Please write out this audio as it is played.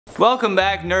Welcome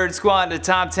back, Nerd Squad, to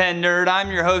Top 10 Nerd. I'm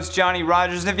your host, Johnny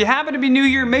Rogers, and if you happen to be new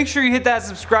here, make sure you hit that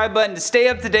subscribe button to stay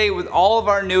up to date with all of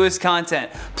our newest content.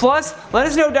 Plus, let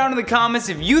us know down in the comments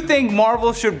if you think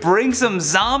Marvel should bring some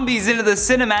zombies into the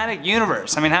cinematic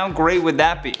universe. I mean, how great would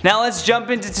that be? Now let's jump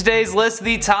into today's list of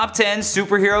the top 10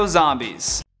 superhero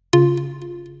zombies.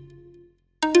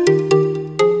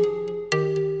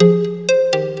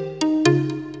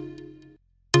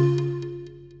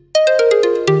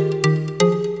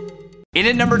 In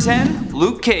at number 10,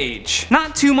 Luke Cage.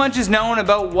 Not too much is known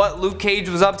about what Luke Cage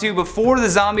was up to before the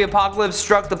zombie apocalypse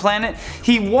struck the planet.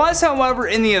 He was, however,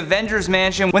 in the Avengers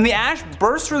mansion when the Ash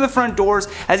burst through the front doors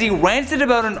as he ranted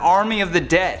about an army of the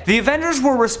dead. The Avengers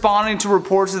were responding to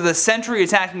reports of the Sentry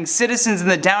attacking citizens in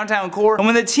the downtown core, and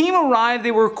when the team arrived,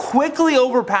 they were quickly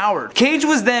overpowered. Cage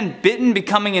was then bitten,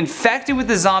 becoming infected with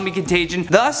the zombie contagion,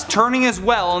 thus turning as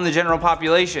well on the general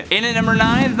population. In at number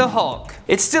 9, the Hulk.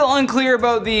 It's still unclear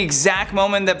about the exact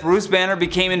moment that Bruce Banner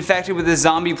became infected with the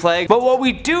zombie plague, but what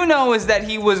we do know is that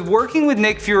he was working with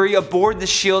Nick Fury aboard the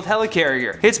S.H.I.E.L.D.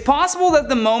 helicarrier. It's possible that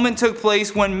the moment took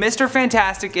place when Mr.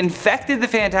 Fantastic infected the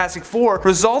Fantastic Four,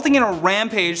 resulting in a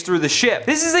rampage through the ship.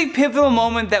 This is a pivotal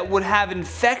moment that would have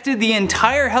infected the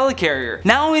entire helicarrier.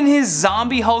 Now in his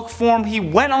zombie Hulk form, he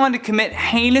went on to commit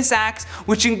heinous acts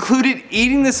which included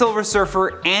eating the Silver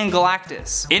Surfer and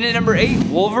Galactus. In at number 8,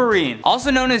 Wolverine.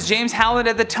 Also known as James Howlett,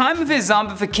 at the time of his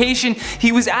zombification,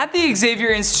 he was at the Xavier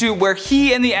Institute where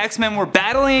he and the X-Men were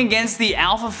battling against the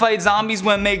Alpha Fight zombies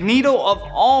when Magneto, of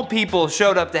all people,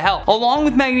 showed up to help. Along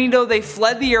with Magneto, they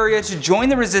fled the area to join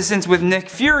the resistance with Nick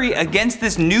Fury against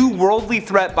this new worldly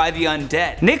threat by the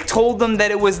undead. Nick told them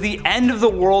that it was the end of the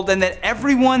world and that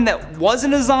everyone that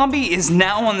wasn't a zombie is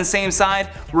now on the same side,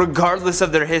 regardless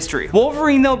of their history.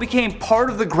 Wolverine, though, became part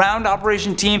of the ground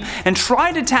operation team and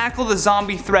tried to tackle the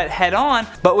zombie threat head on,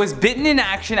 but was bitten in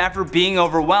action after being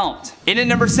overwhelmed. In at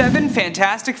number 7,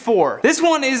 Fantastic Four. This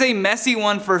one is a messy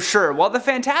one for sure. While the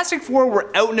Fantastic Four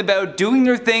were out and about doing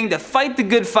their thing to fight the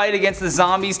good fight against the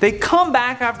zombies, they come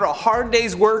back after a hard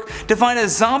day's work to find a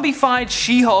zombified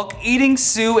She-Hulk eating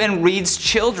Sue and Reed's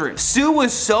children. Sue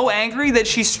was so angry that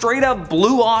she straight up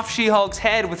blew off She-Hulk's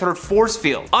head with her force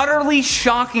field, utterly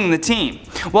shocking the team.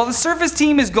 While the surface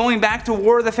team is going back to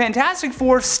war, the Fantastic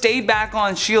Four stayed back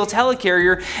on S.H.I.E.L.D.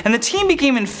 helicarrier, and the team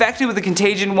became infected with the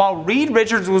contagion while Reed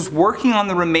Richards was working on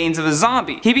the remains of a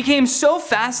zombie. He became so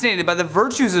fascinated by the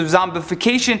virtues of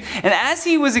zombification, and as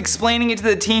he was explaining it to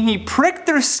the team, he pricked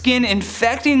their skin,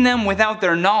 infecting them without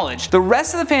their knowledge. The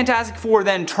rest of the Fantastic Four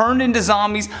then turned into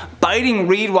zombies, biting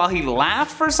Reed while he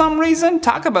laughed for some reason.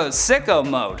 Talk about sicko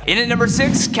mode. In at number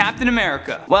 6, Captain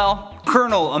America. Well,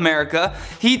 Colonel America.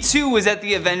 He too was at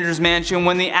the Avengers mansion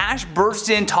when the Ash burst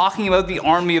in talking about the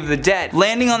army of the dead.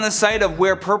 Landing on the site of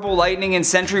where Purple Lightning and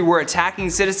Sentry were attacking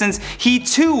citizens, he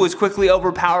too was quickly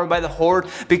overpowered by the horde,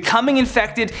 becoming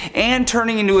infected and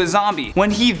turning into a zombie.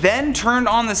 When he then turned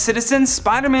on the citizens,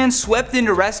 Spider-Man swept in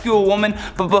to rescue a woman,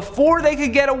 but before they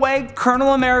could get away,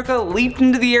 Colonel America leaped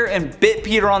into the air and bit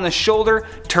Peter on the shoulder,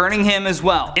 turning him as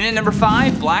well. In at number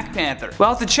 5, Black Panther.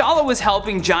 While T'Challa was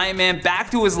helping Giant Man back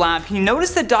to his lab, he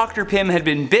noticed that Dr. Pym had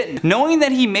been bitten. Knowing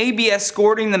that he may be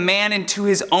escorting the man into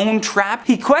his own trap,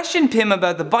 he questioned Pym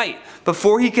about the bite.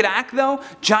 Before he could act though,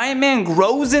 Giant Man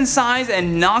grows in size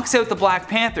and knocks out the Black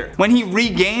Panther. When he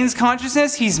regains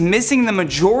consciousness, he's missing the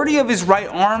majority of his right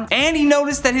arm, and he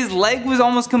noticed that his leg was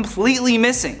almost completely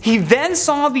missing. He then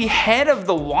saw the head of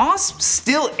the Wasp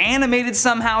still animated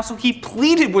somehow, so he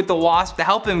pleaded with the Wasp to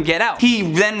help him get out.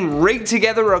 He then rigged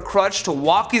together a crutch to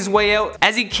walk his way out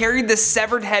as he carried the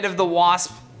severed head of the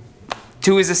Wasp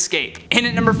to his escape. In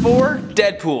at number 4,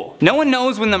 Deadpool. No one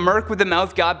knows when the merc with the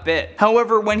mouth got bit.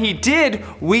 However, when he did,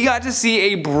 we got to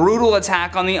see a brutal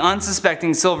attack on the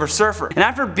unsuspecting Silver Surfer. And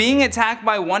after being attacked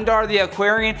by Wundar the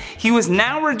Aquarian, he was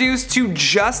now reduced to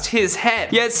just his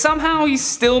head. Yet somehow he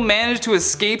still managed to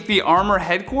escape the armor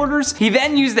headquarters. He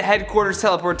then used the headquarters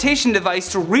teleportation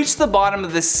device to reach the bottom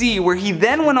of the sea, where he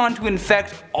then went on to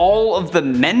infect all of the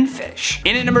menfish.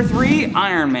 In at number 3,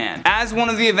 Iron Man. As one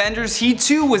of the Avengers, he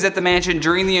too was at the mansion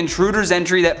during the intruder's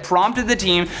entry that prompted the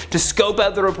team to scope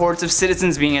out the reports of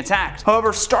citizens being attacked.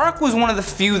 However, Stark was one of the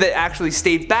few that actually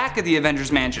stayed back at the Avengers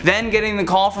mansion. Then getting the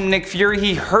call from Nick Fury,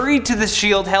 he hurried to the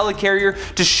S.H.I.E.L.D.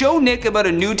 helicarrier to show Nick about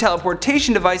a new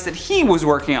teleportation device that he was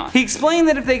working on. He explained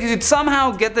that if they could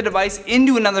somehow get the device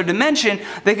into another dimension,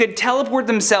 they could teleport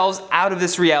themselves out of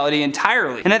this reality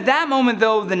entirely. And at that moment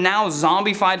though, the now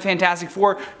zombified Fantastic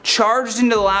Four charged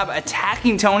into the lab,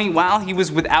 attacking Tony while he was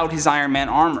without his Iron Man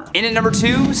armor. In at number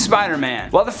 2, Spider-Man.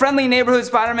 While the friendly neighborhood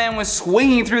Spider-Man was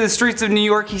swinging through the streets of New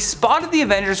York, he spotted the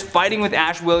Avengers fighting with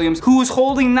Ash Williams, who was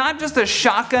holding not just a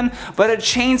shotgun, but a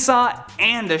chainsaw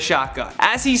and a shotgun.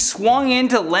 As he swung in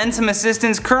to lend some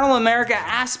assistance, Colonel America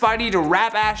asked Spidey to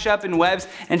wrap Ash up in webs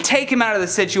and take him out of the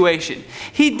situation.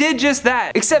 He did just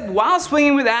that, except while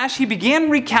swinging with Ash, he began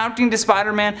recounting to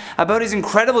Spider-Man about his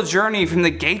incredible journey from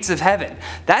the gates of heaven.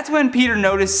 That's when Peter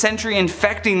noticed Sentry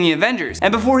infecting the Avengers,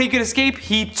 and before he could escape,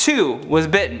 he too was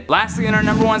bitten. Lastly, in our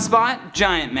number 1 spot,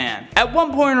 Giant Man. At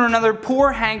one point or another,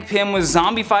 poor Hank Pym was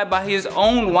zombified by his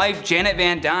own wife, Janet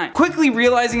Van Dyne. Quickly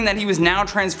realizing that he was now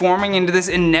transforming into this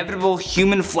inevitable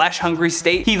human flesh-hungry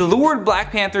state, he lured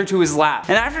Black Panther to his lab,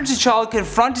 and after T'Challa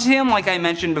confronted him like I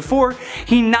mentioned before,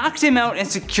 he knocked him out and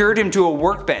secured him to a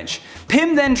workbench.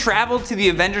 Pym then traveled to the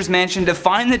Avengers mansion to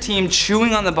find the team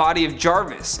chewing on the body of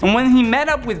Jarvis, and when he met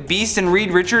up with Beast and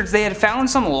Reed Richards, they had found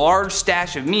some large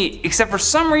stash of meat, except for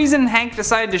some reason Hank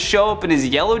decided to show up in his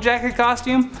Yellow Jacket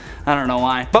costume. I don't know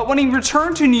why. But when he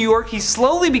returned to New York, he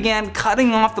slowly began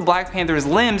cutting off the Black Panther's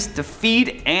limbs to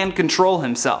feed and control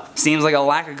himself. Seems like a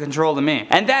lack of control to me.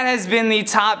 And that has been the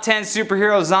top 10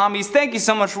 superhero zombies. Thank you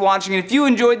so much for watching, and if you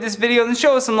enjoyed this video, then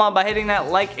show us some love by hitting that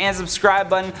like and subscribe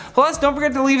button. Plus, don't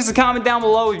forget to leave us a comment down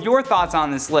below with your thoughts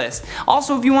on this list.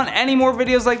 Also, if you want any more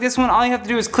videos like this one, all you have to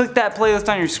do is click that playlist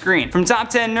on your screen. From Top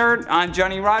 10 Nerd, I'm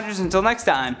Johnny Rogers. Until next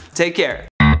time, take care.